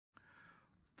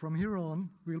From here on,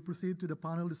 we'll proceed to the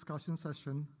panel discussion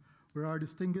session, where our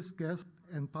distinguished guests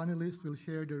and panelists will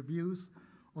share their views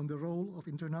on the role of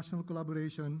international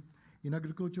collaboration in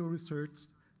agricultural research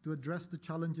to address the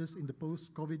challenges in the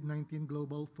post-COVID-19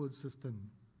 global food system.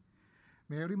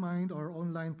 May I remind our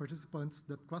online participants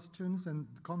that questions and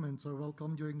comments are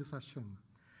welcome during the session.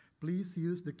 Please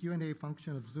use the Q&A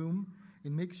function of Zoom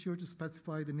and make sure to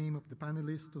specify the name of the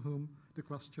panelist to whom the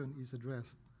question is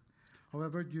addressed.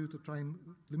 However, due to time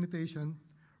limitation,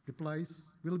 replies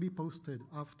will be posted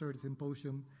after the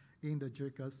symposium in the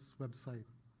JIRCAS website.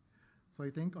 So I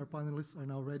think our panelists are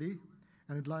now ready,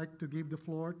 and I'd like to give the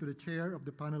floor to the chair of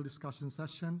the panel discussion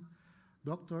session,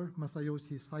 Dr.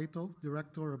 Masayoshi SAITO,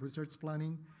 Director of Research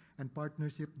Planning and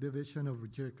Partnership Division of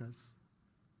JIRCAS.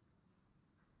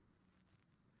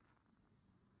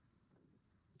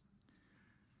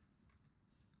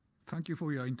 Thank you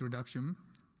for your introduction.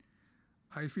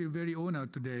 I feel very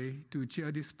honored today to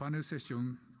chair this panel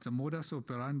session, the modus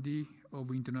operandi of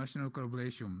international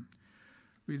collaboration,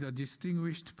 with the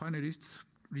distinguished panelists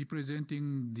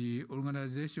representing the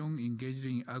organization engaged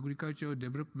in agricultural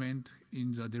development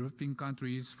in the developing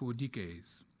countries for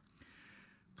decades.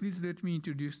 Please let me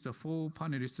introduce the four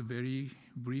panelists very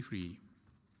briefly.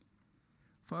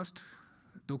 First,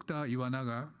 Dr.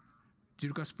 Iwanaga,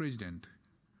 JIRCAS President.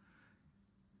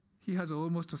 He has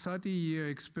almost 30-year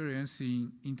experience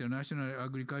in international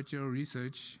agricultural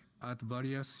research at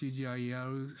various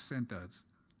CGIAR centers.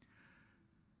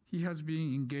 He has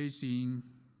been engaged in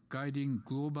guiding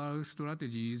global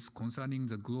strategies concerning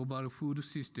the global food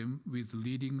system with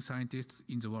leading scientists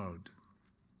in the world.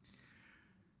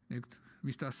 Next,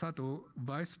 Mr. Sato,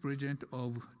 Vice President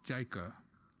of JICA.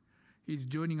 He is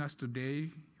joining us today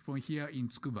from here in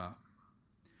Tsukuba.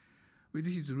 With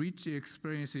his rich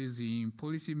experiences in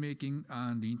policymaking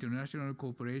and international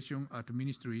cooperation at the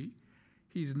Ministry,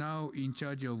 he is now in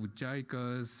charge of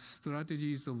JICA's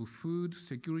strategies of food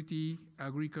security,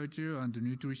 agriculture, and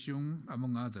nutrition,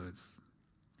 among others.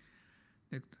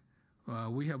 Next,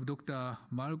 we have Dr.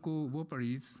 Marco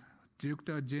WOPEREIS,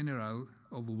 Director General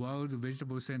of World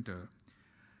Vegetable Center.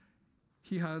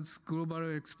 He has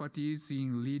global expertise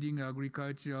in leading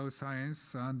agricultural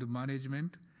science and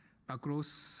management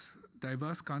across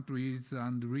diverse countries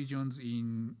and regions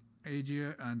in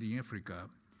Asia and in Africa.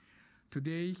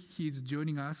 Today, he is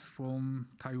joining us from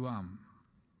Taiwan.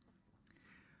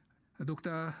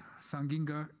 Dr.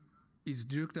 SANGINGA is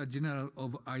Director General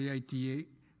of IITA,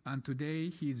 and today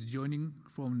he is joining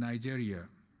from Nigeria.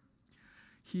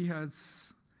 He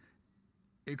has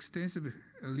extensive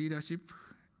leadership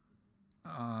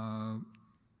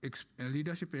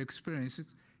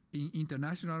experiences in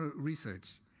international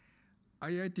research.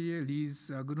 IITA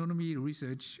leads agronomy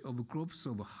research of crops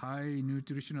of high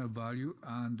nutritional value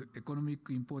and economic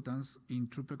importance in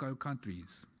tropical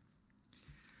countries.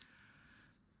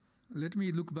 Let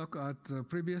me look back at the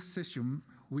previous session.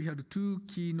 We had two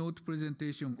keynote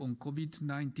presentations on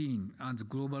COVID-19 and the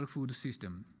global food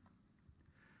system.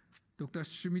 Dr.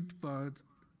 Schmidt's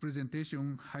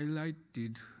presentation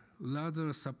highlighted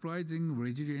rather surprising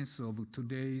resilience of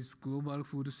today's global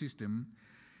food system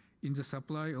in the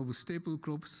supply of staple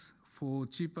crops for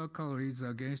cheaper calories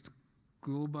against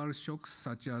global shocks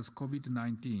such as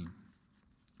COVID-19.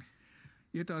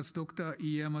 Yet, as Dr.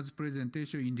 Iyama's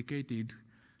presentation indicated,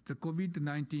 the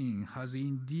COVID-19 has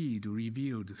indeed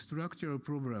revealed structural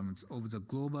problems of the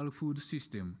global food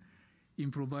system in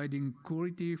providing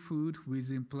quality food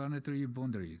within planetary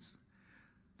boundaries.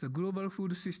 The global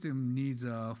food system needs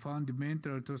a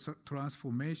fundamental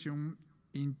transformation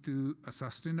into a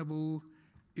sustainable,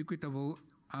 equitable,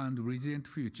 and resilient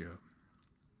future.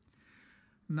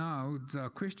 Now, the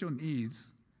question is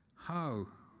how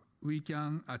we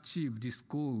can achieve this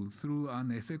goal through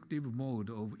an effective mode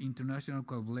of international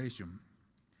collaboration.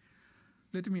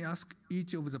 Let me ask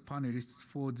each of the panelists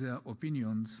for their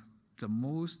opinions, the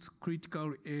most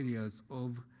critical areas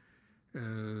of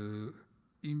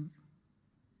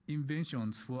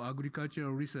inventions for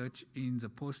agricultural research in the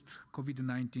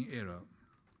post-COVID-19 era.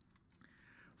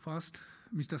 First,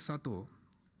 Mr. Sato.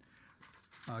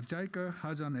 JICA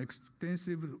has an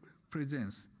extensive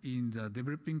presence in the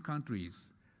developing countries,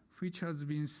 which has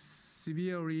been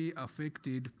severely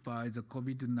affected by the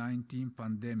COVID-19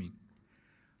 pandemic.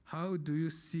 How do you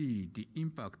see the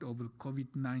impact of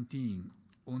COVID-19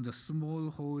 on the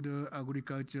smallholder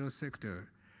agriculture sector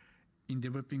in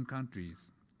developing countries?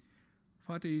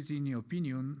 What is, in your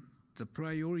opinion, the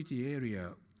priority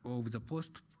area of the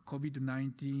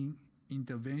post-COVID-19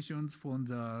 interventions from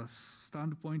the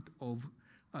standpoint of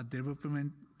a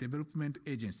development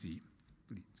agency,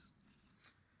 please?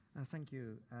 Thank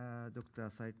you,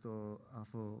 Dr. Saito,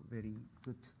 for very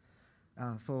good,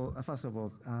 first of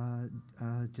all,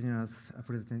 general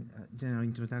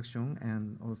introduction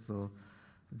and also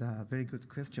the very good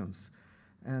questions.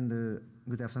 And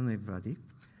good afternoon, everybody.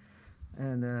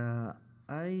 And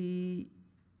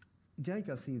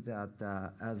JICA sees that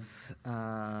as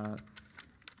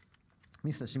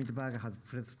Mr. Schmidberger has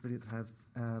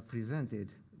presented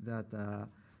that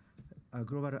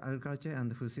global agriculture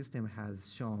and food system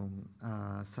has shown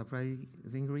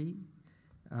surprisingly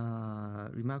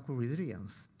remarkable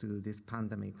resilience to these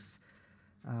pandemics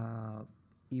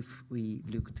if we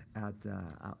looked at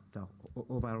the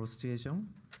overall situation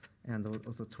and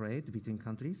also trade between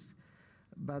countries.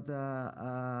 But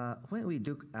when we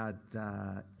look at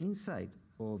the inside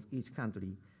of each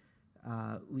country,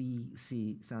 we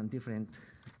see some different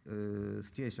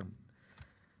situation.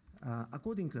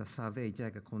 According to a survey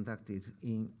JICA conducted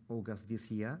in August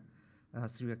this year,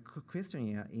 through a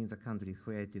questionnaire in the countries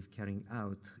where it is carrying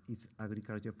out its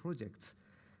agriculture projects,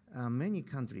 many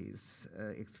countries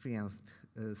experienced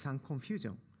some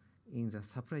confusion in the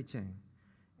supply chain.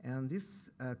 And this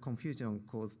confusion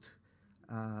caused,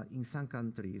 in some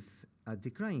countries, a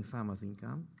decline in farmers'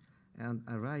 income and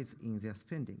a rise in their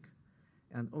spending,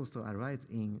 and also a rise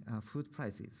in food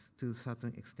prices to a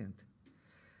certain extent.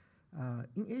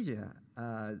 In Asia,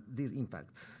 these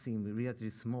impacts seem relatively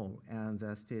small, and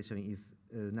the situation is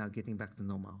now getting back to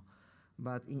normal.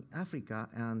 But in Africa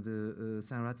and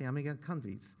some Latin American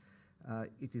countries,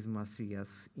 it is more serious,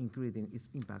 including its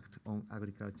impact on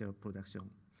agricultural production.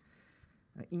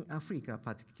 In Africa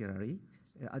particularly,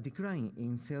 a decline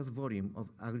in sales volume of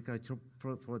agricultural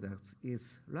products is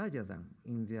larger than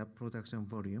in their production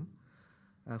volume,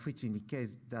 which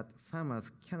indicates that farmers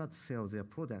cannot sell their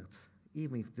products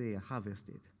even if they are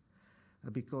harvested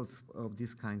because of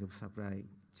this kind of supply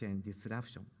chain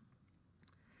disruption.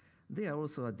 There are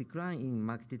also a decline in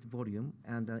marketed volume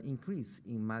and an increase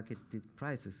in marketed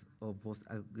prices of both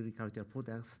agricultural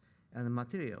products and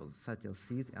materials such as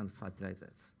seeds and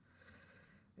fertilizers.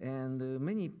 And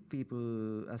many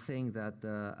people are saying that,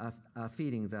 are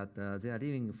feeling that their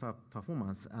living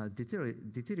performance are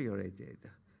deteriorated,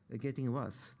 getting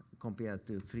worse compared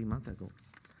to 3 months ago.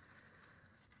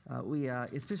 We are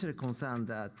especially concerned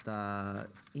that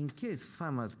in case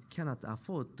farmers cannot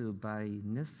afford to buy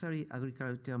necessary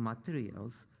agricultural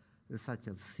materials such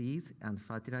as seeds and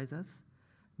fertilizers,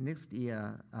 next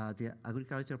year their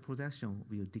agricultural production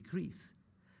will decrease.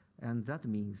 And that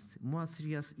means more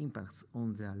serious impacts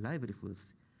on their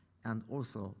livelihoods and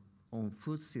also on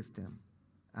food system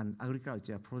and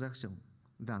agriculture production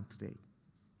than today.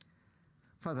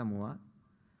 Furthermore,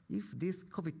 if this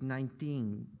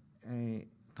COVID-19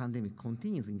 pandemic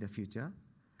continues in the future,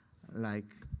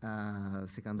 like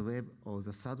second wave or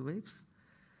the third waves,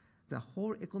 the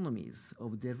whole economies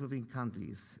of developing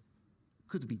countries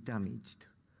could be damaged.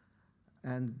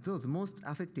 And those most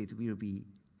affected will be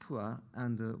poor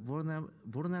and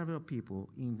vulnerable people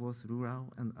in both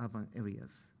rural and urban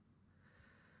areas.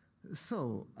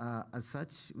 So, as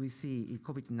such, we see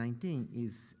COVID-19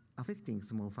 is affecting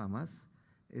small farmers,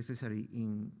 especially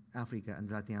in Africa and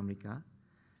Latin America,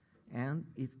 and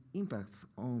its impacts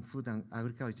on food and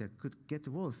agriculture could get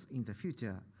worse in the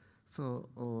future. So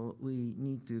we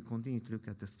need to continue to look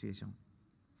at the situation.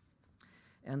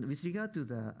 And with regard to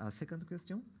the second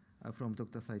question from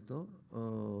Dr. Saito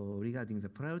regarding the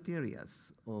priority areas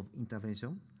of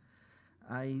intervention,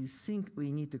 I think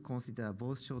we need to consider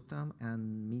both short-term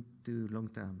and mid to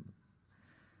long-term.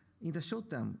 In the short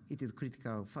term, it is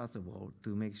critical, first of all,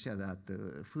 to make sure that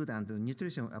food and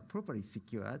nutrition are properly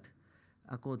secured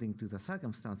according to the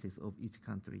circumstances of each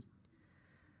country.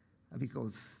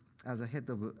 Because as a head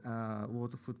of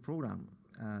World Food Program,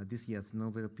 this year's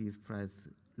Nobel Peace Prize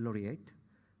laureate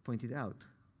pointed out,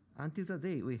 until the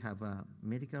day we have a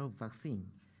medical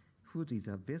vaccine, food is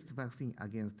the best vaccine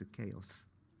against chaos.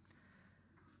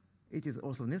 It is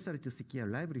also necessary to secure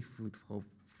livelihood for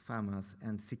farmers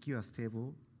and secure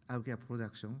stable agricultural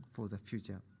production for the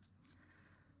future.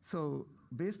 So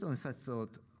based on such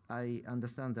thought, I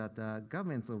understand that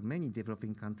governments of many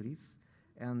developing countries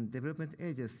and development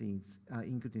agencies,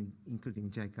 including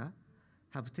JICA,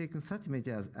 have taken such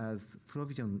measures as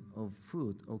provision of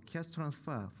food or cash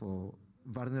transfer for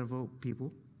vulnerable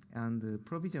people and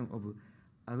provision of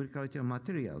agricultural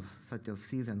materials such as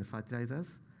seeds and fertilizers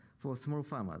for small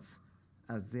farmers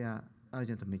as their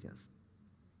urgent measures.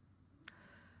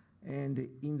 And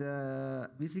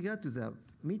with regard to the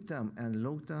midterm and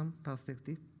long-term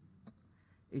perspective,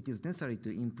 it is necessary to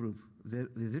improve the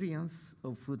resilience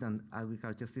of food and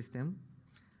agriculture system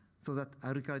so that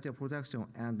agricultural production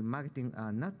and marketing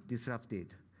are not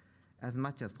disrupted as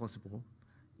much as possible,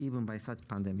 even by such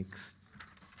pandemics.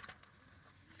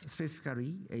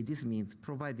 Specifically, this means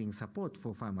providing support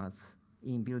for farmers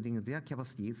in building their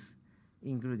capacities,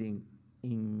 including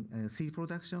in seed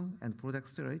production and product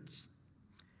storage.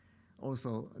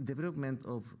 Also, development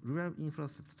of rural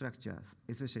infrastructures,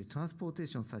 especially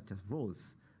transportation such as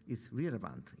roads, is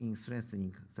relevant in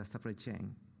strengthening the supply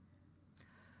chain.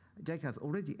 JICA has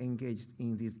already engaged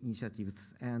in these initiatives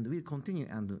and will continue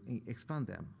and expand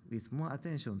them with more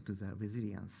attention to the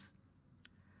resilience.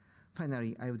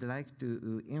 Finally, I would like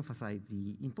to emphasize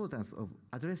the importance of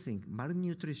addressing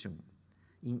malnutrition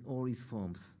in all its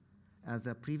forms as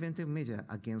a preventive measure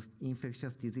against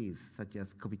infectious disease such as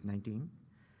COVID-19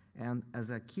 and as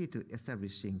a key to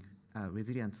establishing a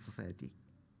resilient society.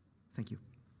 Thank you.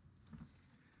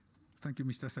 Thank you,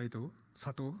 Mr. Sato.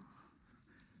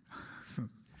 So,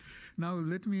 now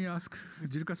let me ask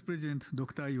JIRCAS President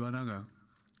Dr. Iwanaga,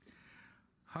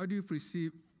 how do you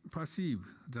perceive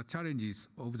the challenges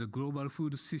of the global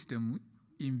food system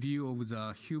in view of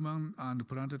the human and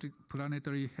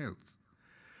planetary health?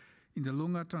 In the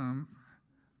longer term,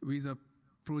 with the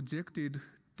projected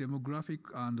demographic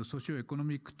and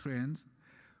socio-economic trends,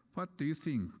 what do you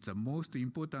think the most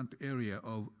important area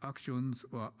of actions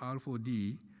are for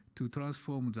D to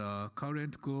transform the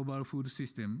current global food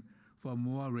system for a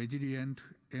more resilient,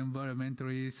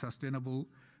 environmentally sustainable,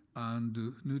 and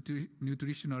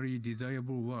nutritionally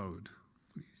desirable world,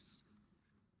 please?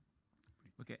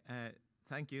 Okay,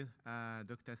 thank you,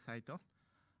 Dr. Saito,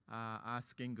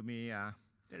 asking me a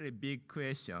very big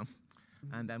question,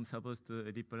 and I'm supposed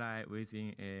to reply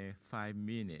within 5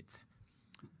 minutes.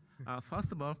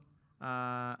 First of all,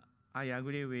 I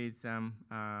agree with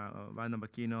one of the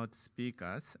keynote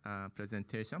speakers'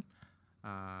 presentation,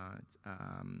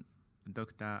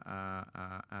 Dr.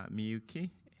 Miyuki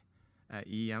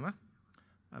Iyama,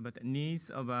 but the needs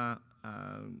of a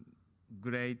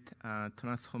great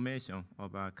transformation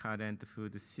of our current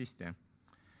food system.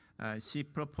 She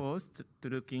proposed to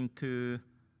look into,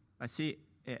 she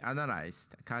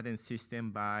analyzed current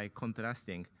system by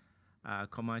contrasting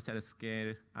commercial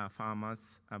scale farmers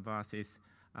versus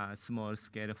small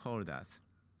scale holders.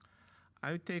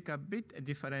 I would take a bit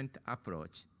different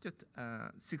approach, just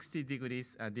 60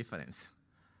 degrees difference.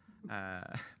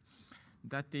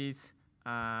 That is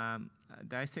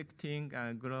dissecting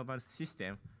a global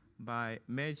system by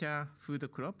major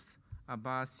food crops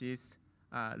versus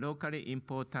locally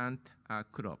important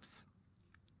crops.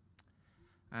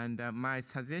 And my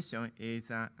suggestion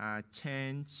is a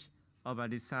change of a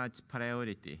research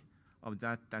priority of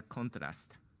that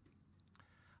contrast.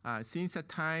 Since the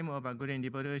time of a Green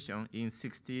Revolution in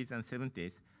 60s and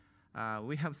 70s,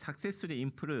 we have successfully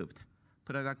improved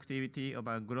productivity of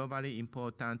a globally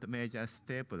important major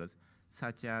staples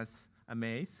such as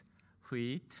maize,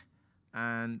 wheat,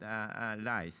 and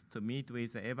rice to meet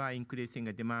with ever-increasing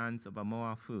demands of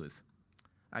more foods,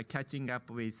 catching up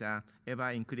with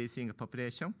ever-increasing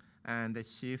population and the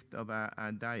shift of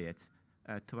diets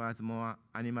towards more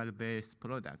animal-based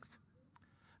products.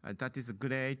 That is a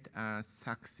great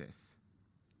success.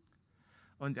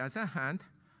 On the other hand,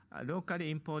 locally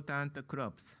important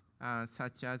crops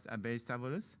such as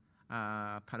vegetables,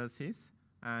 pulses,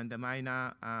 and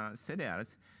minor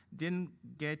cereals didn't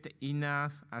get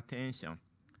enough attention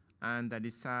and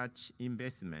research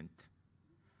investment.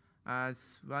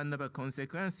 As one of the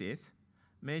consequences,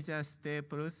 major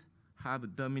staples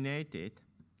have dominated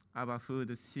our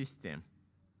food system.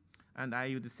 And I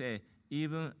would say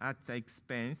even at the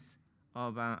expense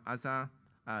of other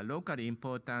locally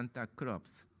important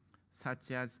crops,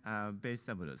 such as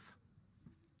vegetables.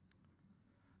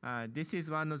 This is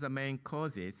one of the main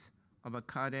causes of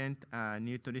current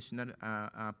nutritional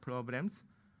problems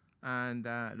and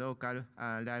local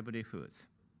livelihoods.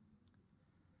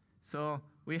 So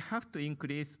we have to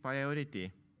increase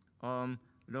priority on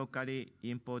locally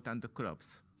important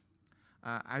crops.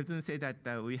 I wouldn't say that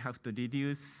we have to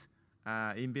reduce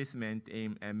investment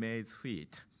in maize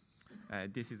wheat.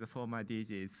 This is a former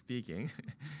DG speaking.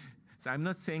 So I'm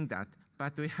not saying that,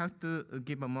 but we have to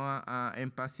give more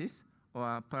emphasis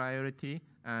or priority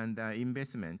and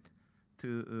investment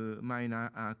to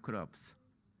minor crops.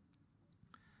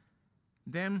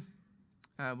 Then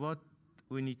what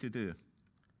we need to do?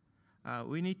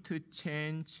 We need to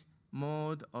change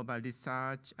mode of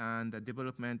research and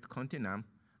development continuum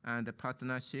and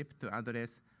partnership to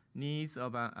address needs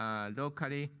of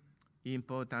locally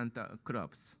important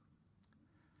crops.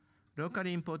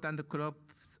 Locally important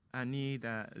crops need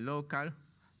a local,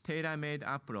 tailor-made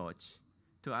approach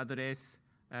to address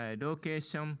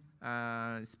location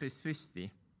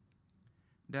specificity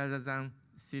rather than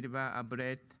silver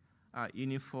bullet a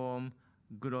uniform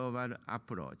global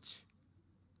approach.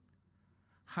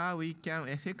 How we can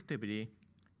effectively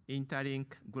interlink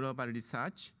global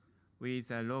research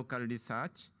with local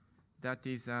research,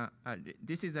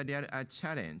 this is a real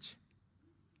challenge.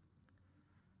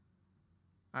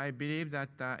 I believe that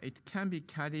it can be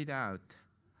carried out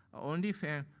only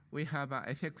when we have an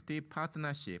effective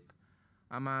partnership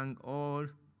among all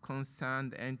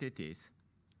concerned entities.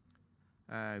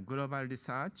 Global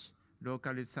research,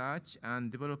 local research, and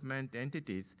development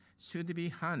entities should be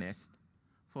harnessed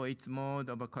for its mode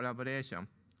of collaboration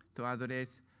to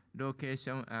address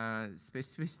location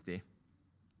specificity.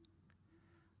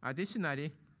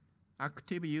 Additionally,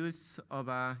 active use of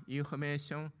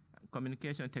information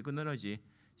communication technology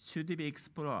should be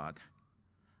explored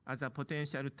as a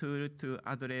potential tool to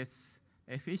address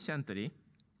efficiently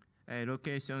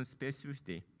location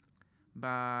specificity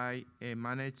by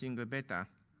managing better.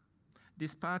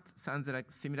 This part sounds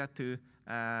like similar to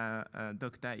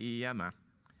Dr. Iyama.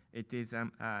 It is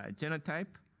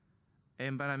genotype,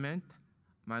 environment,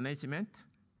 management,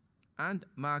 and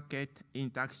market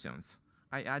interactions.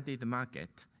 I added market,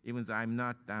 even though I'm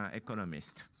not an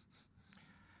economist.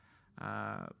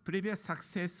 Previous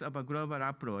success of a global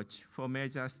approach for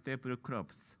major staple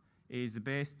crops is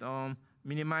based on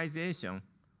minimization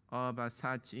of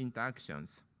such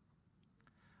interactions.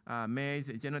 Maize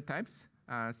genotypes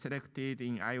selected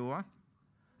in Iowa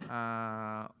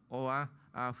or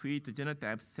wheat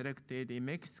genotypes selected in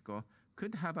Mexico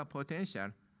could have a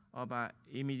potential of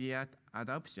immediate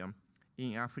adoption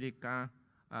in Africa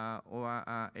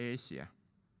or Asia.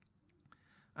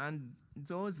 And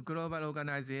those global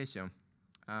organizations,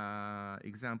 a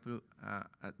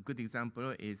good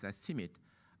example is CIMMYT,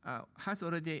 has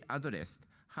already addressed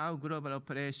how global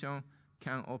operation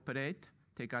can operate,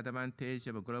 take advantage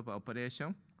of global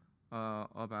operation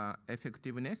of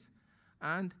effectiveness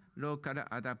and local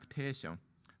adaptation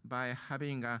by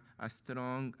having a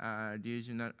strong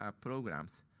regional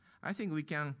programs. I think we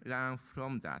can learn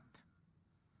from that.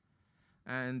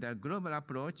 And the global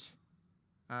approach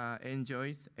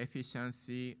enjoys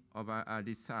efficiency of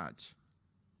research.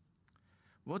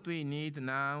 What we need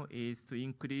now is to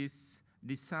increase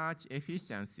research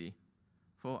efficiency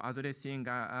for addressing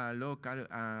local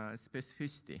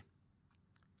specificity.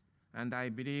 And I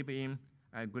believe in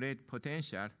a great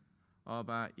potential of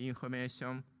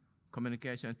information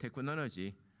communication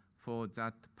technology for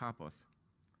that purpose.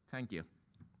 Thank you.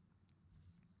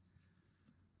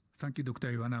 Thank you,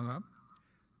 Dr. Iwanaga.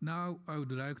 Now I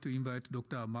would like to invite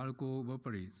Dr. Marco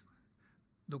WOPEREIS.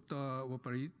 Dr.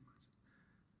 WOPEREIS,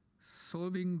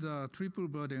 solving the triple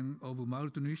burden of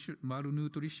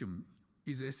malnutrition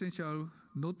is essential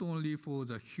not only for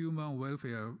the human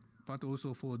welfare, but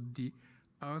also for the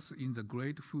Earth in the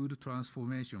great food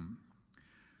transformation.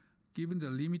 Given the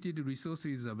limited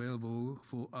resources available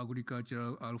for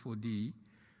agricultural R4D,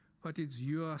 what is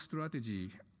your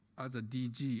strategy as a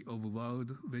DG of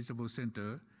World Vegetable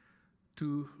Center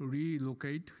to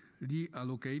reallocate,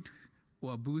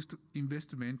 or boost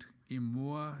investment in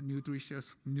more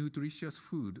nutritious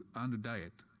food and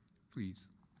diet, please?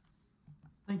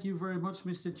 Thank you very much,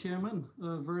 Mr. Chairman.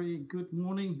 A very good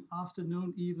morning,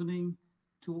 afternoon, evening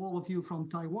to all of you from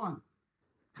Taiwan.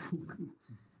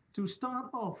 To start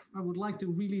off, I would like to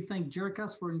really thank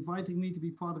JIRCAS for inviting me to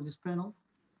be part of this panel.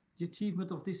 The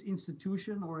achievement of this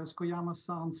institution, or as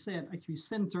Koyama-san said, actually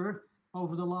center,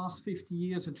 over the last 50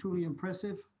 years are truly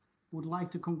impressive. Would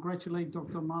like to congratulate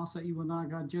Dr. Masa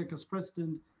Iwanaga, JIRCAS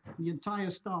president, and the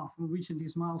entire staff for reaching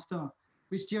this milestone.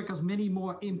 Wish JIRCAS many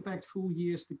more impactful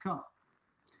years to come.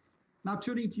 Now,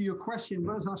 turning to your question,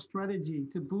 what is our strategy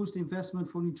to boost investment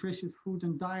for nutritious food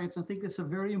and diets? I think that's a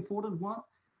very important one.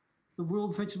 The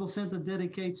World Vegetable Center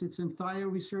dedicates its entire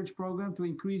research program to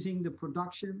increasing the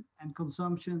production and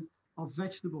consumption of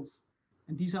vegetables.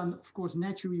 And these are, of course,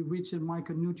 naturally rich in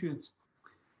micronutrients.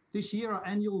 This year, our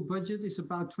annual budget is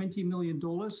about $20 million,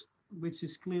 which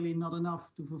is clearly not enough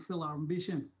to fulfill our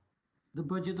ambition. The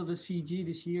budget of the CG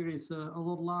this year is a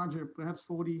lot larger, perhaps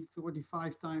 40,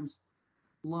 45 times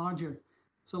larger.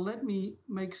 So let me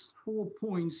make 4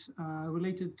 points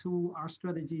related to our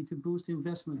strategy to boost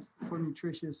investment for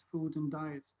nutritious food and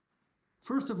diets.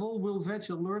 First of all, WorldVeg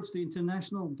alerts the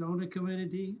international donor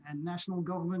community and national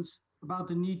governments about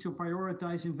the need to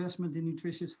prioritize investment in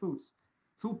nutritious foods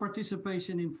through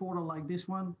participation in fora like this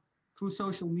one, through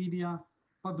social media,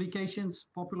 publications,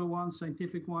 popular ones,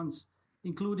 scientific ones,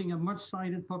 including a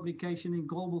much-cited publication in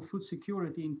Global Food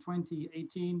Security in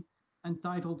 2018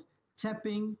 entitled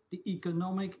Tapping the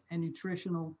Economic and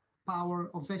Nutritional Power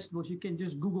of Vegetables. You can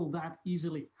just Google that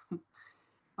easily.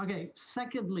 Okay,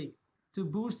 secondly, To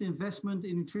boost investment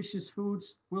in nutritious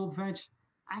foods, World Veg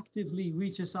actively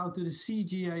reaches out to the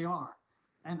CGIAR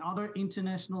and other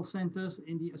international centers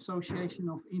in the Association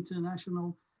of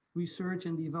International Research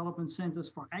and Development Centers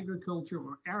for Agriculture,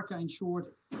 or JIRCA in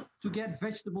short, to get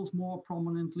vegetables more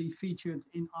prominently featured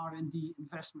in R&D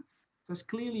investment. There's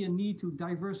clearly a need to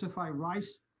diversify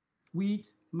rice, wheat,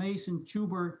 maize, and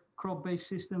tuber crop-based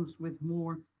systems with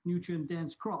more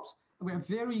nutrient-dense crops. And we're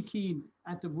very keen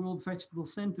at the World Vegetable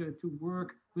Center to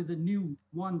work with a new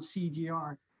one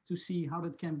CGR to see how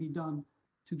that can be done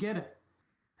together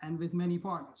and with many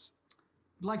partners.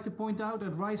 I'd like to point out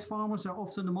that rice farmers are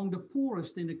often among the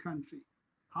poorest in the country.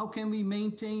 How can we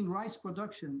maintain rice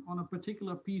production on a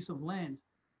particular piece of land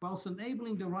whilst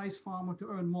enabling the rice farmer to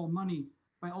earn more money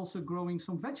by also growing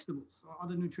some vegetables or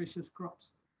other nutritious crops?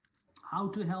 How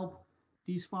to help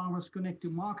these farmers connect to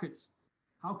markets?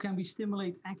 How can we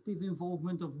stimulate active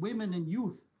involvement of women and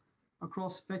youth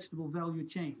across vegetable value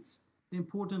chains?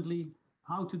 Importantly,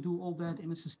 how to do all that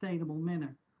in a sustainable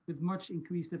manner with much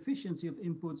increased efficiency of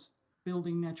inputs,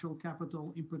 building natural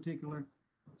capital, in particular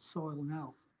soil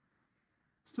health.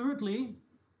 Thirdly,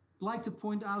 I'd like to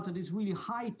point out that it's really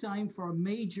high time for a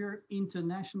major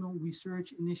international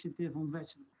research initiative on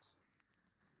vegetables.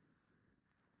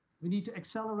 We need to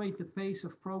accelerate the pace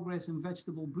of progress in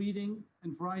vegetable breeding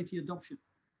and variety adoption.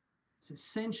 It's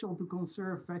essential to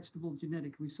conserve vegetable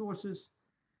genetic resources,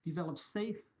 develop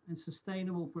safe and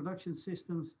sustainable production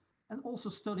systems, and also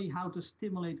study how to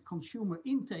stimulate consumer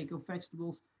intake of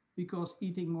vegetables, because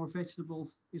eating more vegetables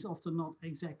is often not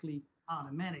exactly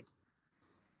automatic.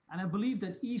 And I believe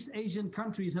that East Asian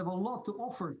countries have a lot to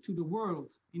offer to the world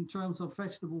in terms of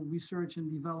vegetable research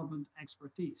and development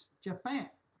expertise. Japan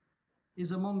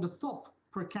is among the top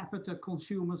per capita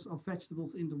consumers of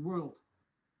vegetables in the world.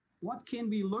 What can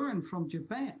we learn from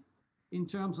Japan in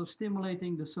terms of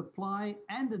stimulating the supply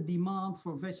and the demand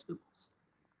for vegetables?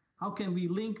 How can we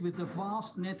link with the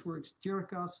vast networks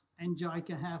JIRCAS and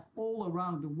JICA have all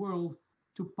around the world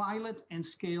to pilot and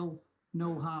scale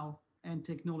know-how and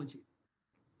technology?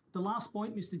 The last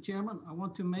point, Mr. Chairman, I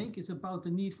want to make is about the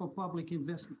need for public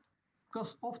investment.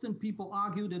 Because often people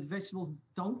argue that vegetables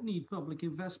don't need public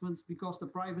investments because the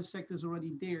private sector is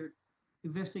already there,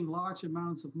 investing large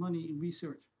amounts of money in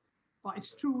research. But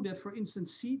it's true that, for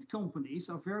instance, seed companies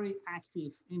are very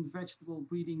active in vegetable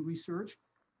breeding research,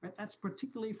 but that's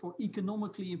particularly for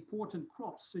economically important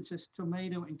crops such as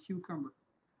tomato and cucumber.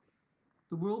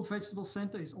 The World Vegetable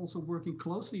Center is also working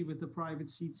closely with the private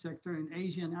seed sector in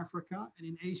Asia and Africa, and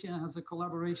in Asia has a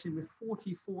collaboration with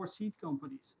 44 seed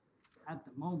companies at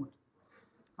the moment.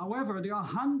 However, there are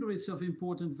hundreds of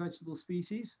important vegetable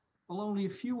species, while only a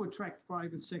few attract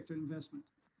private sector investment.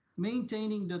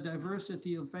 Maintaining the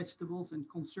diversity of vegetables and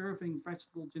conserving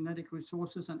vegetable genetic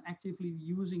resources and actively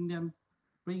using them,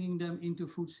 bringing them into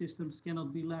food systems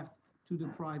cannot be left to the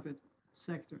private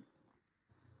sector.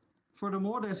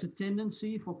 Furthermore, there's a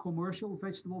tendency for commercial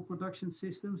vegetable production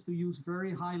systems to use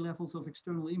very high levels of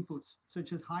external inputs,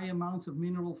 such as high amounts of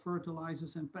mineral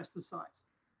fertilizers and pesticides.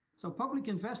 So public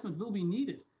investment will be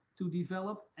needed to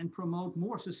develop and promote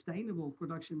more sustainable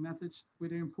production methods,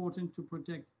 which are important to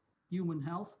protect human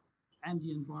health and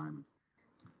the environment.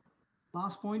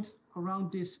 Last point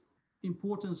around this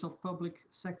importance of public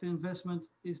sector investment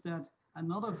is that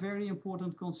another very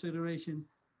important consideration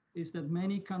is that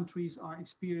many countries are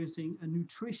experiencing a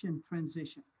nutrition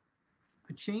transition,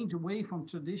 a change away from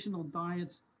traditional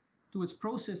diets towards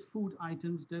processed food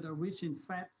items that are rich in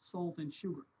fat, salt, and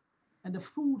sugar. And the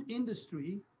food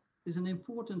industry is an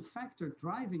important factor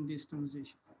driving this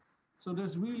transition. So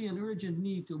there's really an urgent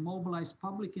need to mobilize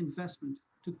public investment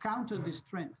to counter this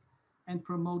trend and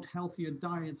promote healthier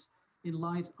diets in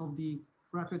light of the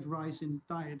rapid rise in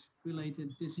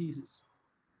diet-related diseases.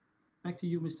 Back to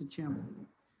you, Mr. Chairman.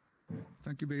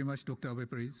 Thank you very much, Dr.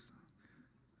 WOPEREIS.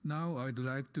 Now I'd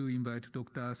like to invite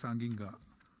Dr. SANGINGA.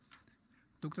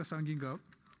 Dr. SANGINGA,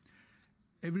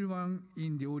 everyone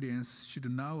in the audience should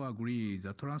now agree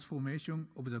the transformation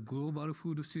of the global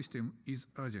food system is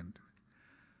urgent.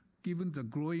 Given the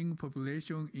growing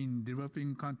population in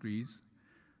developing countries,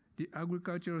 the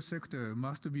agricultural sector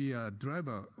must be a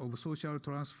driver of social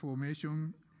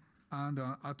transformation and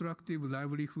an attractive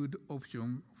livelihood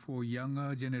option for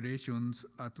younger generations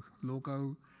at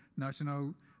local,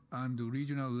 national, and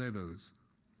regional levels.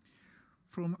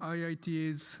 From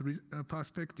IITA's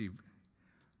perspective,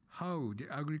 how the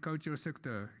agricultural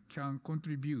sector can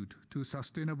contribute to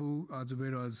sustainable as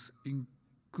well as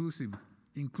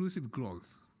inclusive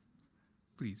growth?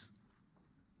 Please.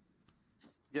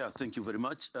 Yeah, thank you very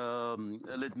much.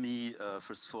 Let me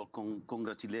first of all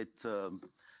congratulate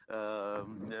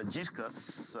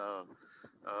JIRCAS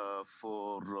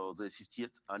for the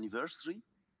 50th anniversary.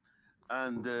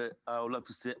 And I would like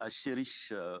to say I cherish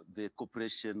the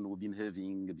cooperation we've been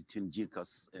having between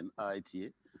JIRCAS and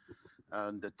IITA.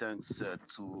 And thanks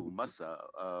to Masa,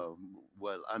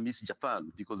 well, I miss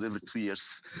Japan because every 2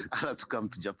 years I have to come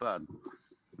to Japan.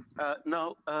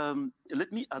 Now,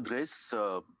 let me address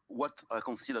what I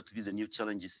consider to be the new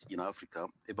challenges in Africa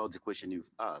about the question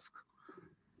you've asked.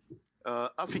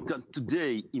 Africa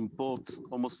today imports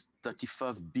almost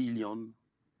 $35 billion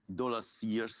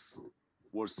years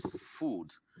worth of food.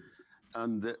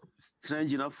 And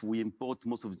strange enough, we import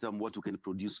most of the time what we can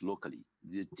produce locally.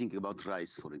 Just think about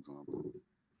rice, for example.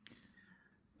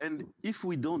 And if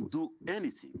we don't do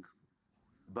anything,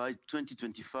 by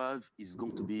 2025 is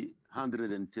going to be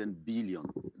 $110 billion.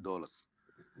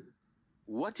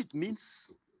 What it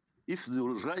means, if the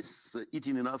rice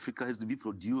eaten in Africa has to be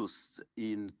produced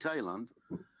in Thailand,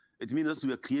 it means that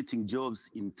we are creating jobs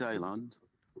in Thailand,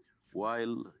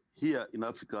 while here in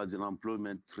Africa, the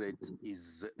unemployment rate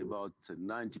is about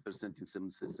 90% in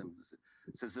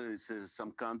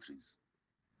some countries.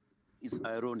 It's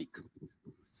ironic.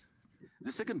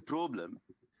 The second problem,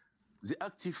 the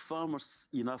active farmers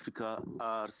in Africa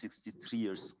are 63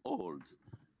 years old.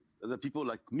 The people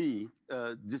like me,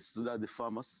 these are the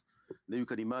farmers. Now you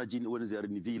can imagine when they are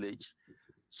in the village.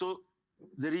 So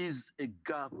there is a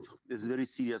gap, there's a very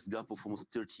serious gap of almost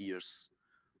 30 years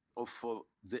of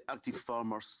the active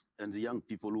farmers and the young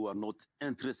people who are not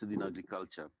interested in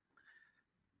agriculture.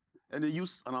 And the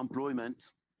youth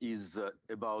unemployment is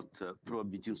about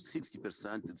probably between 60%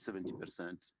 and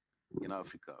 70% in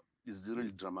Africa. It's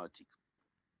really dramatic.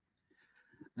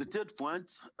 The third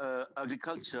point,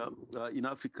 agriculture in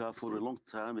Africa for a long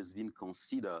time has been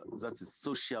considered as a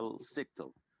social sector.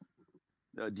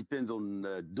 Depends on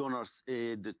donors'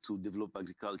 aid to develop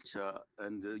agriculture,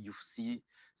 and you see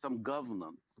some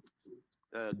governments,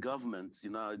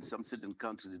 in some certain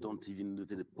countries, they don't even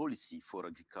have a policy for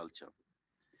agriculture.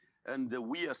 And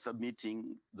we are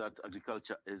submitting that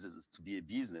agriculture is to be a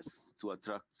business to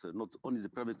attract not only the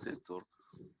private sector,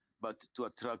 but to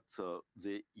attract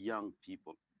the young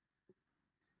people.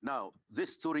 Now, the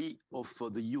story of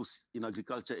the youth in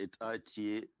agriculture at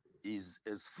IITA is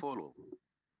as follows.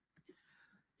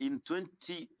 In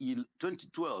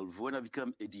 2012, when I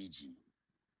became a DG,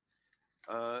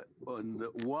 on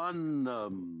one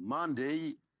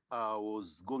Monday, I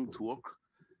was going to work,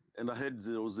 and I heard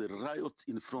there was a riot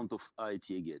in front of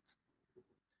IITA gate.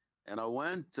 And I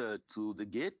went to the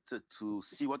gate to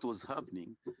see what was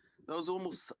happening. There was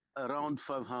almost around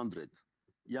 500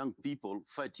 young people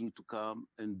fighting to come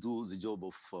and do the job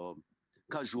of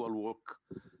casual work,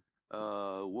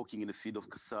 working in a field of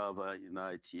cassava in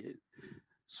IITA.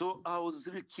 So I was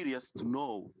really curious to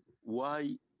know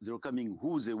why they were coming,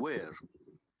 who they were.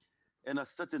 And I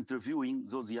started interviewing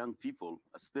those young people.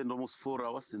 I spent almost 4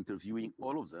 hours interviewing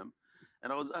all of them.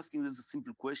 And I was asking this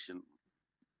simple question: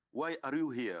 why are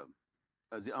you here?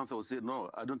 As the answer was said, no,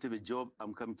 I don't have a job.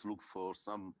 I'm coming to look for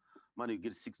some money. You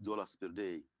get $6 per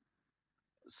day.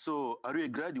 So are you a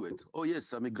graduate? Oh,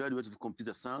 yes, I'm a graduate of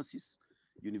computer sciences,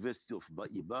 University of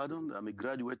Ibadan. I'm a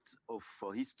graduate of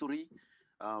history,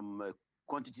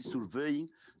 quantity surveying.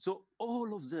 So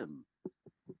all of them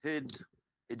had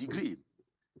a degree.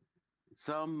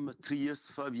 Some 3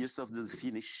 years, 5 years after they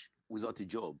finish without a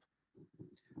job.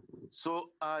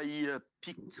 So I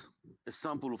picked a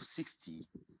sample of 60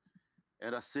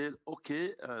 and I said,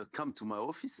 okay, come to my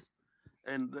office.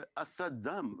 And I sat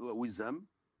down with them,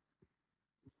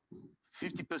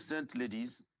 50%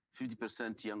 ladies,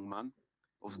 50% young men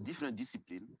of different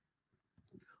discipline,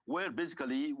 where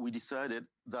basically we decided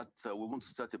that we want to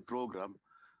start a program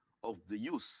of the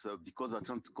youth because I'm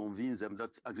trying to convince them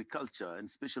that agriculture, and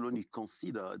especially when you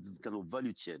consider this kind of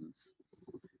value chains,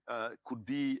 could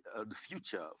be the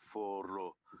future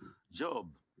for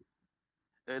job.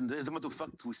 And as a matter of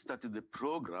fact, we started the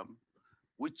program,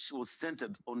 which was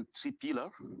centered on 3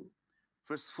 pillars.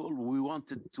 First of all, we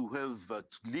wanted to have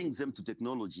to link them to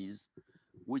technologies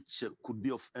which could be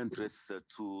of interest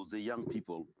to the young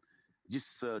people.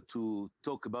 Just to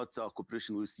talk about our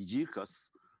cooperation with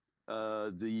JIRCAS,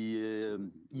 the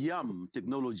YAM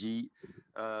technology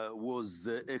was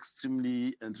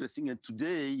extremely interesting. And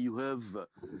today you have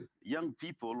young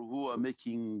people who are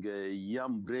making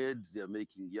yam bread, they are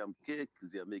making yam cake,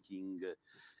 they are making,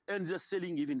 and they're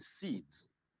selling even seeds,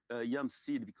 yam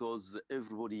seed, because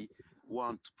everybody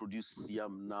wants to produce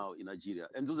yam now in Nigeria.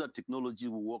 And those are technology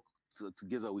we work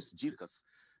together with JIRCAS.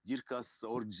 JIRCAS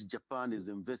or Japan has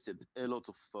invested a lot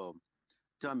of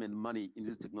time and money in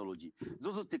this technology.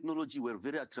 Those technology were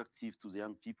very attractive to the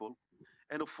young people.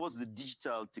 and of course the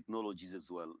digital technologies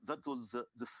as well. That was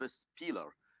the first pillar,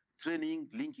 training,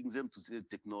 linking them to the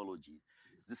technology.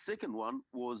 The second one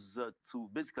was to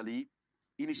basically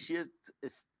initiate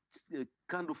a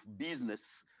kind of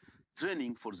business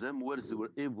training for them where they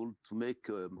were able to make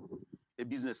a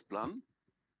business plan,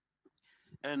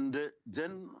 and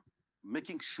then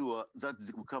making sure that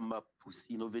they could come up with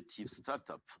innovative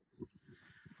startup.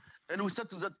 And we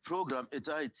started that program at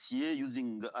IITA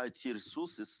using IITA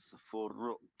resources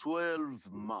for 12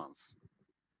 months.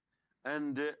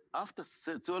 And after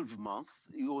 12 months,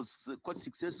 it was quite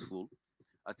successful.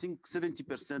 I think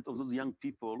 70% of those young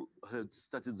people had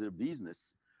started their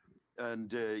business,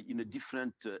 and in a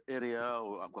different area,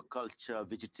 or aquaculture,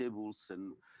 vegetables,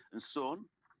 and so on.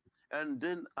 And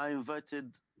then I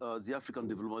invited the African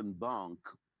Development Bank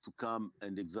to come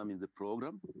and examine the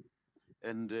program.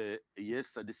 And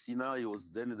yes, Adesina, he was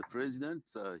then the president.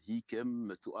 He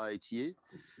came to IITA,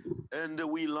 and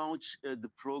we launched the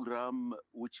program,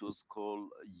 which was called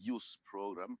Youth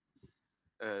Program,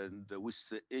 and with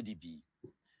ADB.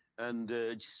 And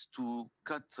just to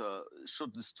cut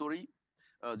short the story,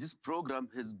 this program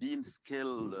has been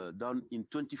scaled down in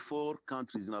 24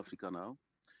 countries in Africa now,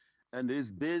 and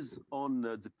is based on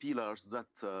the pillars that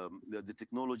the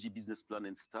technology, business plan,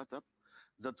 and startup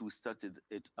that we started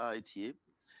at IITA.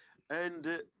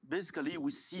 And basically,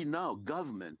 we see now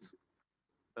government,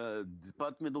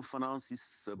 Department of Finance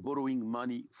is borrowing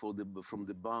money from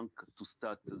the bank to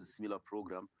start the similar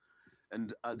program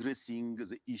and addressing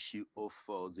the issue of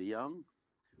the young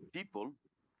people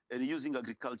and using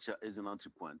agriculture as an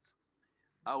entry point.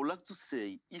 I would like to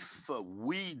say, if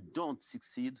we don't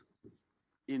succeed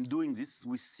in doing this,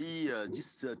 we see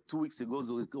just 2 weeks ago,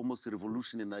 there was almost a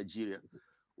revolution in Nigeria,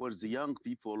 where the young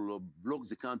people blocked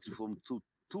the country for 2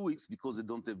 weeks because they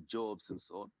don't have jobs and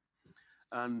so on.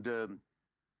 And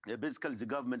basically, the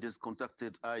government has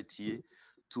contacted IITA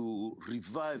to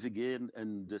revive again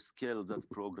and scale that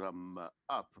program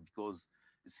up, because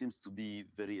it seems to be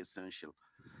very essential.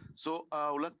 So I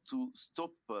would like to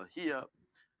stop here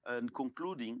and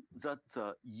concluding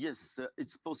that, yes,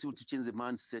 it's possible to change the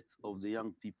mindset of the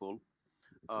young people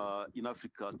in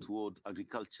Africa toward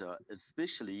agriculture,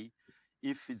 especially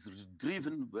if it's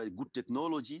driven by good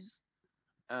technologies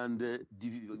and,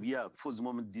 yeah, for the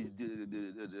moment,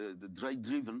 the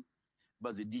driven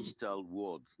by the digital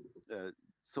world.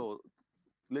 So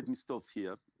let me stop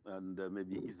here, and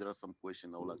maybe if there are some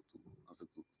questions, I would like to answer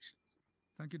two questions.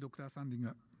 Thank you, Dr.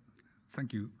 Sandinga.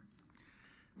 Thank you.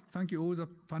 Thank you all the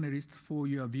panelists for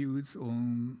your views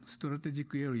on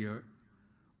strategic area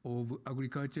of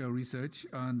agricultural research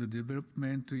and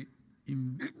development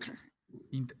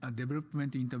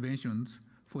development interventions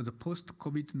for the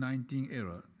post-COVID-19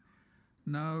 era.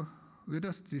 Now, let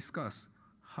us discuss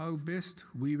how best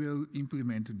we will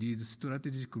implement these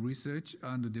strategic research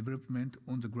and development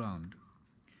on the ground.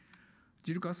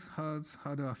 JIRCAS has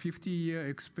had a 50-year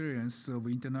experience of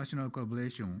international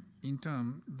collaboration. In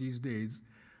turn, these days,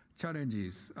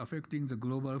 challenges affecting the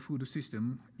global food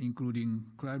system, including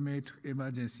climate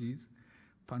emergencies,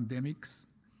 pandemics,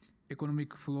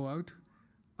 economic fallout,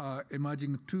 are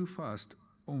emerging too fast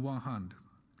on one hand.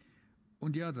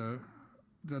 On the other,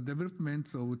 the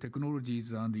developments of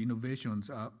technologies and innovations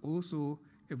are also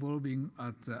evolving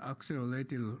at an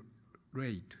accelerated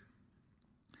rate.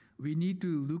 We need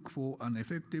to look for an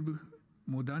effective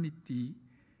modality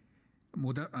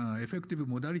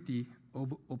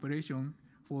of operation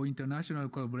for international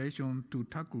collaboration to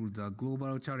tackle the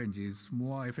global challenges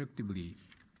more effectively.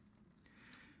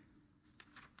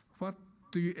 What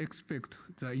do you expect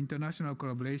the international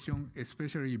collaboration,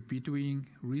 especially between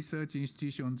research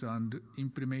institutions and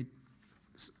implementing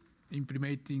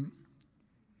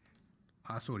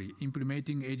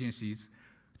agencies,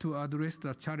 to address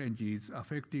the challenges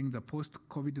affecting the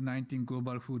post-COVID-19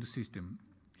 global food system?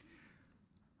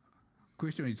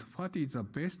 Question is, what is the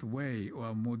best way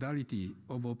or modality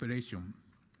of operation?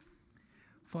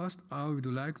 First, I would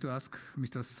like to ask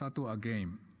Mr. Sato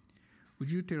again.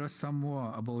 Would you tell us some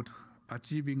more about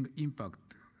achieving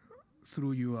impact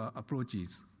through your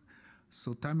approaches?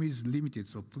 So time is limited,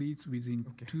 so please within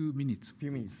 2 minutes.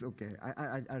 Few minutes, okay.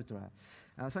 I'll try.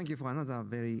 Thank you for another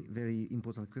very, very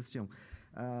important question.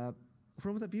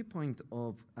 From the viewpoint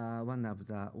of one of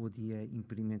the ODA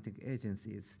implementing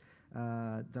agencies,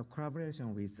 the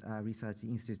collaboration with research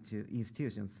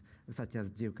institutions such as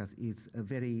JIRCAS is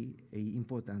very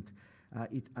important.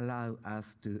 It allows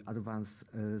us to advance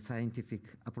scientific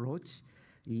approach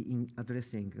in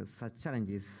addressing such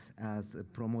challenges as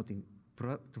promoting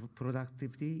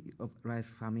productivity of rice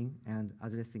farming and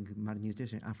addressing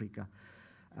malnutrition in Africa.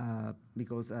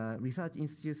 because research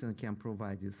institutions can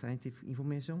provide you scientific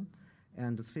information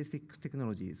and specific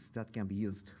technologies that can be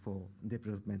used for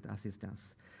development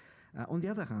assistance. On the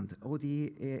other hand,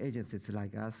 ODA agencies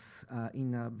like us are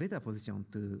in a better position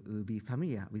to be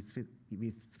familiar with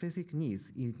specific needs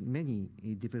in many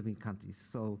developing countries.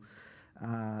 So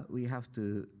we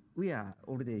are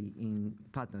already in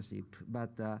partnership,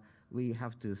 but we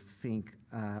have to think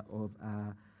of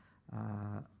a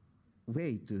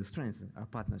way to strengthen our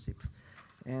partnership.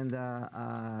 And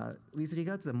with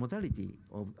regard to the modality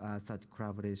of such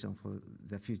collaboration for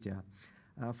the future,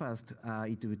 first,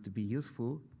 it would be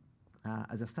useful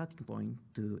as a starting point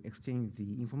to exchange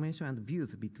the information and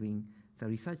views between the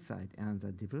research side and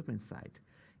the development side,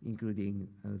 including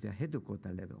the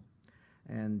headquarter level.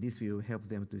 And this will help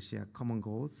them to share common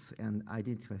goals and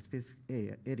identify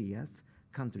specific areas,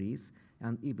 countries,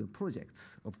 and even projects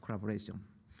of collaboration.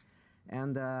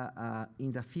 And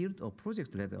in the field or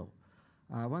project level,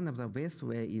 one of the best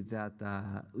ways is that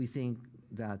we think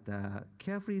that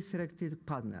carefully selected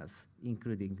partners,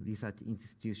 including research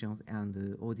institutions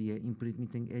and ODA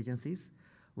implementing agencies,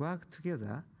 work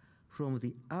together from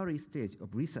the early stage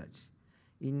of research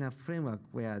in a framework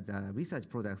where the research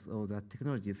products or the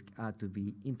technologies are to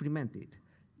be implemented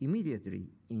immediately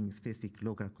in specific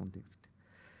local context.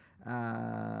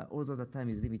 Although the time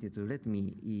is limited, let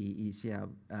me share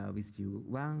with you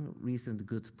one recent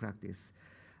good practice.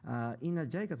 In a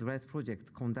JICA's RISE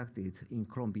project conducted in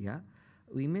Colombia,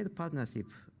 we made partnership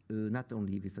not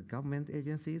only with the government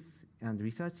agencies and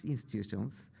research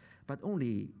institutions, but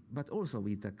also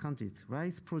with the country's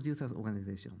rice producers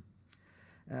organization.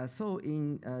 So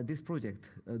in this project,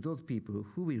 those people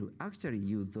who will actually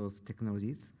use those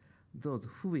technologies, those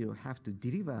who will have to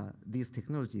deliver these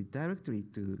technologies directly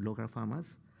to local farmers,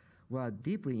 were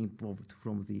deeply involved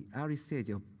from the early stage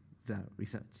of the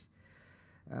research.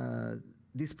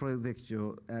 This project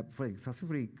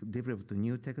successfully developed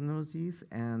new technologies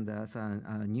and some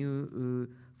new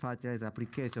fertilizer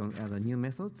applications and new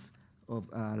methods of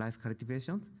rice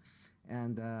cultivation,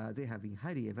 and they have been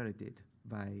highly evaluated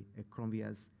by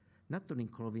Colombia's, not only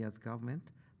Colombia's government,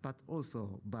 but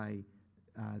also by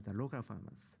the local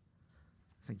farmers.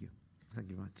 Thank you. Thank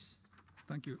you much.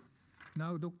 Thank you.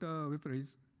 Now, Dr.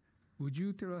 WOPEREIS, would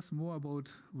you tell us more about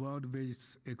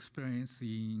world-based experience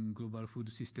in global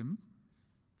food system,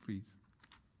 please?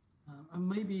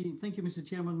 Thank you, Mr.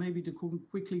 Chairman. Maybe to come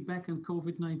quickly back on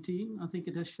COVID-19, I think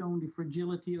it has shown the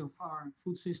fragility of our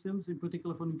food systems, in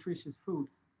particular for nutritious food,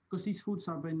 because these foods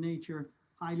are by nature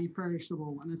highly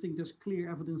perishable. And I think there's clear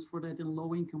evidence for that in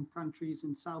low-income countries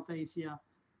in South Asia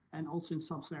and also in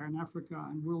sub-Saharan Africa.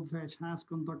 And World Veg has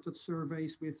conducted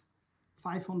surveys with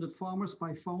 500 farmers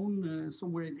by phone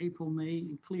somewhere in April, May,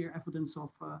 and clear evidence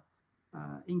of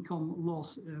income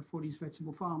loss for these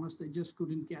vegetable farmers. They just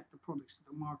couldn't get the products to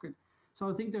the market. So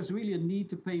I think there's really a need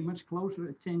to pay much closer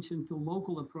attention to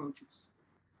local approaches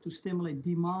to stimulate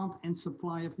demand and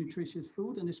supply of nutritious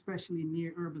food, and especially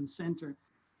near urban center.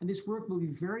 And this work will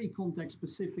be very context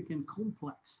specific and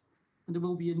complex. And there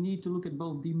will be a need to look at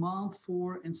both demand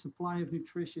for and supply of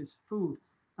nutritious food.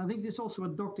 I think this is also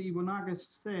what Dr. Iwanaga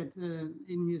said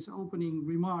in his opening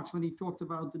remarks when he talked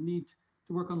about the need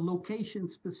to work on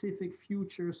location-specific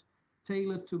futures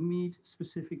tailored to meet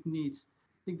specific needs.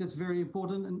 I think that's very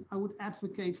important, and I would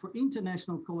advocate for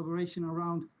international collaboration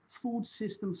around food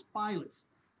systems pilots,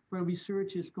 where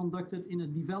research is conducted in a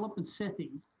development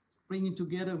setting, bringing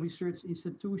together research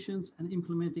institutions and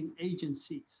implementing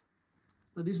agencies.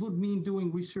 But this would mean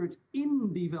doing research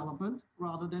in development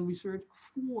rather than research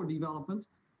for development,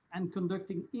 and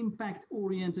conducting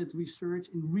impact-oriented research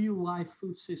in real-life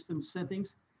food system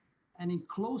settings and in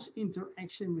close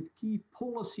interaction with key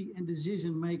policy and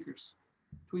decision makers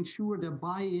to ensure their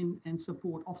buy-in and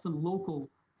support, often local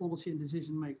policy and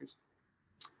decision makers.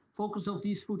 Focus of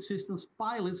these food systems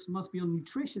pilots must be on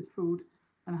nutritious food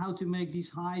and how to make these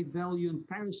high value and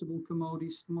perishable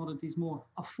commodities more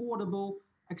affordable,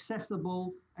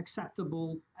 accessible,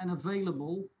 acceptable, and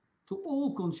available to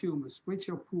all consumers, rich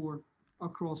or poor,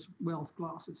 across wealth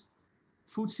classes.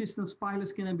 Food systems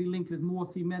pilots can be linked with more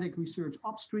thematic research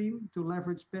upstream to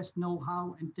leverage best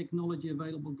know-how and technology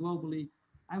available globally,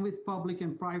 and with public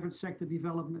and private sector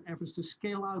development efforts to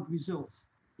scale out results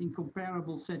in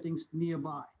comparable settings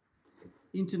nearby.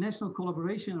 International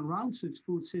collaboration around such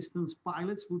food systems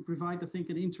pilots would provide, I think,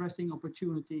 an interesting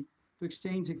opportunity to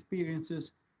exchange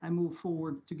experiences and move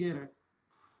forward together.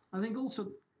 I think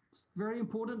also very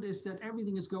important is that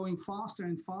everything is going faster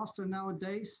and faster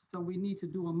nowadays, so we need to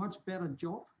do a much better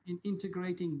job in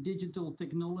integrating digital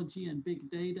technology and big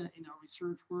data in our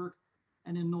research work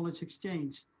and in knowledge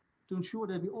exchange to ensure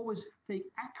that we always take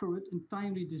accurate and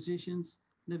timely decisions,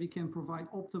 and that we can provide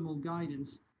optimal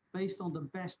guidance based on the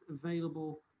best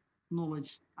available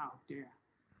knowledge out there.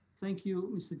 Thank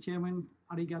you, Mr. Chairman.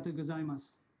 Arigato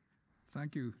gozaimasu.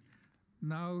 Thank you.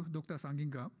 Now, Dr.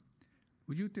 Sanginga,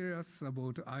 would you tell us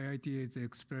about IITA's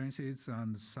experiences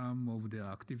and some of the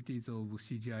activities of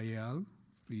CGIAR,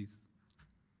 please?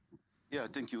 Yeah,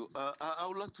 thank you. I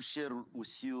would like to share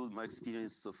with you my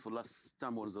experience of last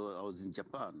time I was in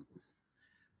Japan.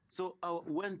 So I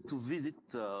went to visit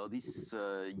this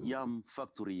yam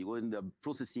factory when they're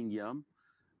processing yam,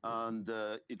 and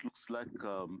it looks like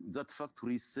that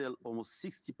factory sell almost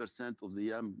 60% of the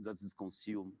yam that is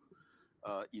consumed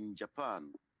in Japan.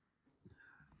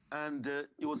 And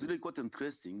it was really quite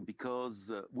interesting because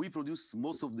we produce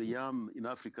most of the yam in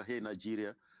Africa, here in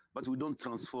Nigeria, but we don't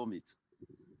transform it.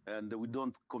 And we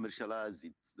don't commercialize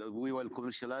it. We will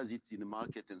commercialize it in the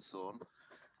market and so on.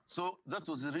 So that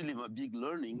was really a big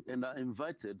learning, and I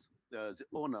invited the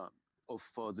owner of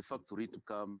the factory to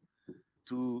come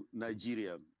to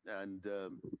Nigeria. And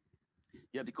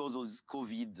yeah, because of this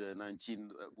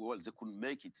COVID-19, well, they couldn't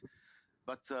make it.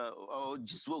 But I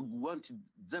just wanted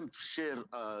them to share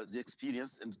the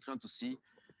experience and trying to see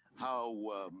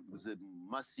how the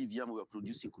massive yam we are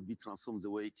producing could be transformed the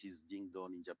way it is being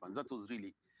done in Japan. That was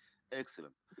really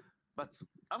excellent. But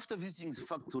after visiting the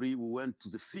factory, we went to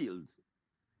the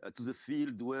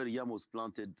field where yam was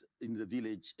planted in the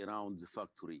village around the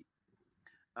factory.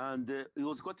 And it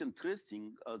was quite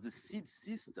interesting. The seed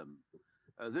system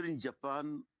there in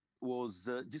Japan was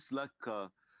just like,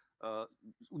 it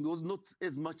was not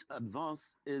as much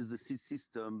advanced as the seed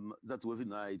system that we have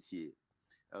in IITA.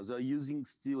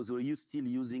 They were still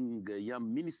using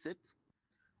yam mini set,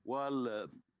 while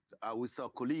with our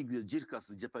colleague, the JIRCAS,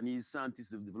 the Japanese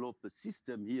scientists, have developed a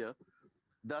system here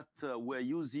that we're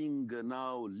using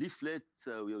now leaflet,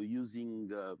 we are using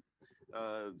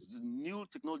new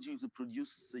technology to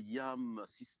produce a yam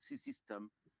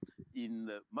system in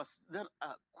there.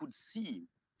 I could see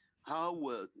how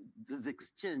the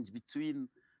exchange between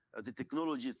the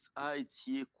technologies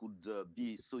IITA could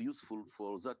be so useful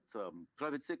for that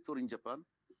private sector in Japan,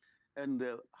 and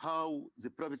how the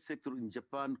private sector in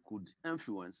Japan could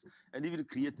influence and even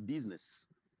create business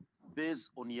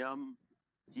based on yam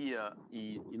here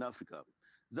in Africa.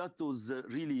 That was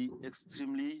really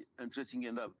extremely interesting,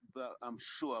 and I'm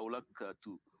sure I would like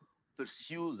to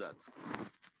pursue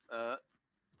that.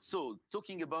 So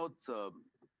talking about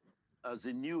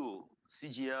the new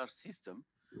CGIAR system,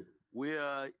 we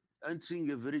are entering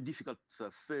a very difficult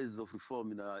phase of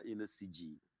reform in a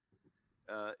CG.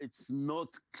 It's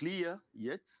not clear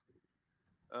yet,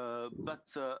 but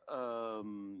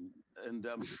and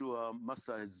I'm sure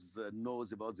Massa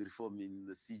knows about the reform in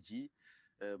the CG.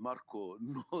 Marco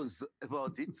knows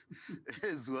about it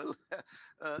as well.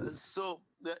 So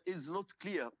it's not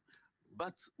clear.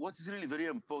 But what is really very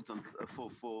important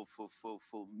for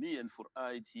me and for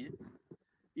IITA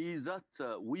is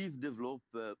that we've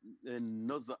developed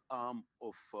another arm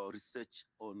of research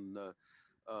on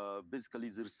basically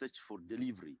the research for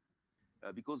delivery.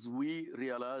 Because we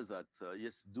realize that,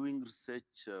 yes, doing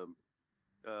research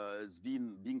has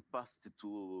been being passed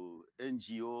to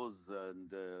NGOs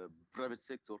and private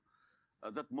sector.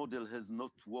 That model has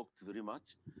not worked very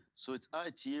much. So at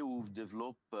IITA, we've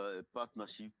developed a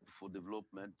partnership for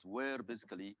development where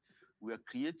basically we are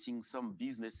creating some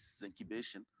business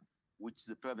incubation, which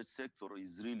the private sector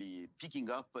is really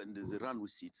picking up and they run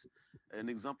with it. An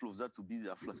example of that would be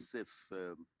the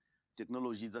AflaSafe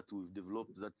technology that we've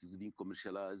developed that is being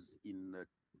commercialized in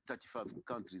 35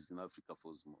 countries in Africa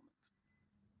for the moment.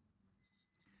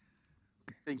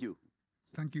 Okay. Thank you.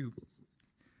 Thank you.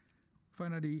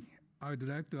 Finally, I would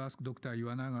like to ask Dr.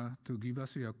 Iwanaga to give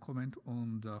us your comment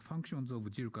on the functions of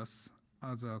JIRCAS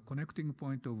as a connecting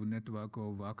point of network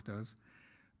of actors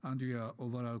and your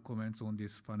overall comments on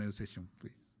this panel session,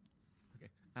 please.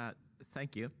 Okay.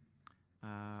 Thank you.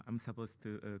 I'm supposed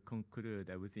to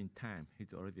conclude within time.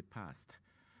 It's already passed.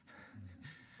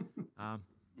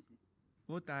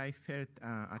 What I felt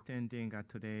attending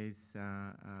today's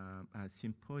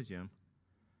symposium,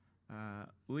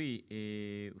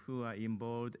 we who are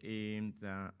involved in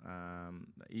the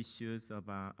issues of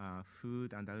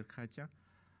food and agriculture,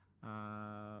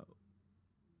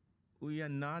 we are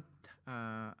not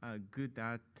good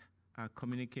at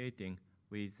communicating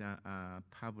with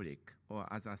public or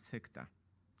other sector,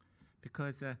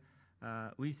 because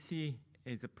we see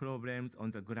the problems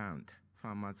on the ground,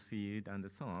 farmers' field and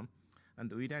so on,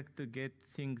 and we like to get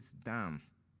things done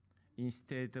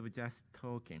instead of just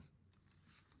talking.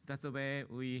 That's the way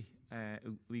we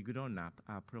grown up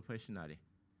professionally.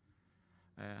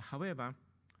 However,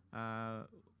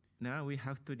 now we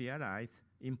have to realize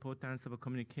importance of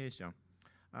communication.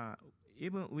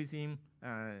 Even within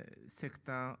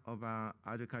sector of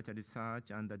agriculture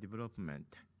research and development,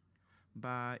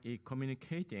 by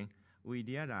communicating, we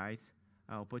realize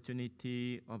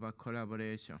opportunity of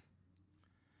collaboration.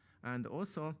 And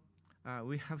also,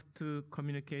 we have to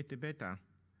communicate better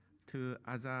to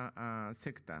other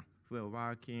sector who are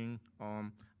working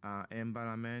on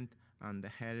environment and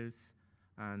health,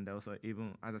 and also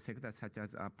even other sectors such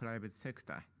as private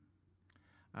sector.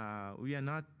 We are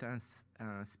not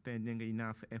spending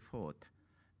enough effort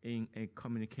in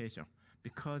communication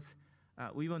because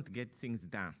we want to get things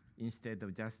done instead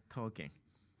of just talking.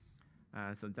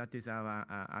 So that is our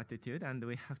attitude, and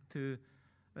we have to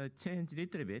change a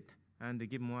little bit and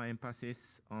give more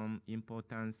emphasis on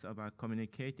importance of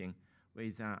communicating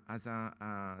with other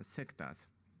sectors,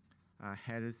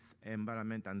 health,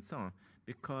 environment, and so on,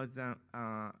 because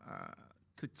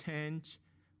to change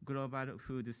global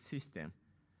food system,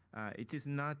 it is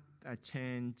not a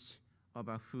change of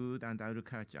food and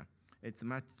agriculture. It's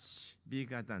much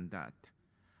bigger than that.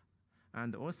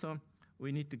 And also,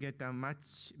 we need to get a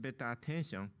much better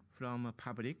attention from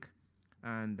public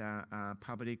and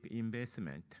public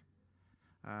investment.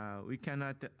 We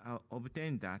cannot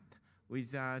obtain that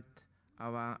without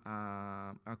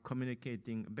our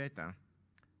communicating better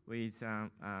with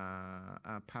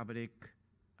public,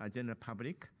 general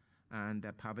public and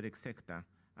public sector,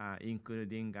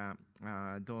 including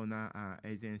donor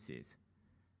agencies.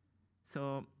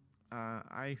 So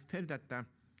I felt that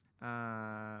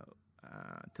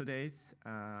today's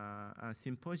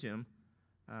symposium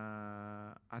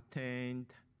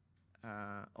attained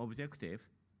objective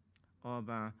of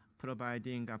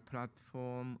providing a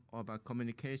platform of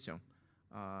communication,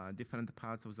 different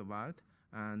parts of the world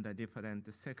and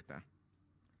different sector.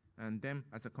 And then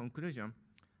as a conclusion,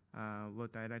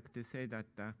 what I like to say that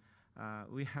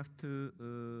we have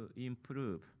to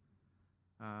improve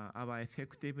our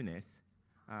effectiveness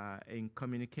in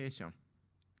communication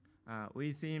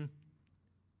within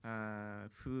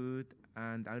food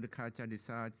and agriculture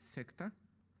research sector,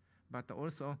 but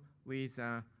also with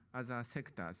other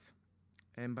sectors,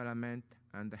 environment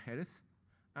and health,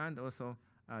 and also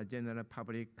general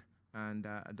public and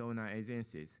donor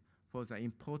agencies for the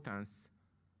importance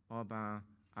of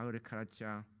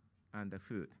agriculture and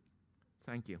food.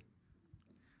 Thank you.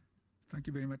 Thank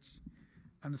you very much.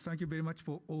 And thank you very much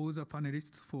for all the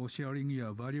panelists for sharing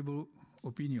your valuable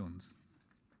opinions.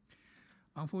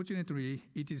 Unfortunately,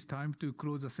 it is time to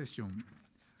close the session.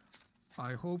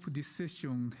 I hope this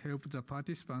session helped the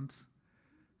participants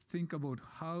think about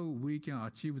how we can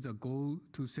achieve the goal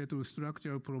to settle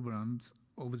structural problems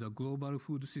of the global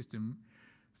food system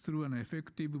through an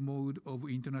effective mode of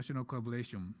international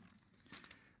collaboration.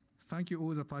 Thank you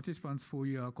all the participants for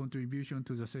your contribution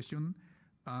to the session,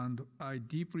 and I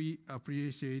deeply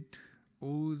appreciate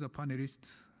all the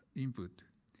panelists' input.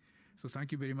 So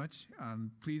thank you very much, and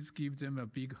please give them a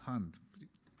big hand.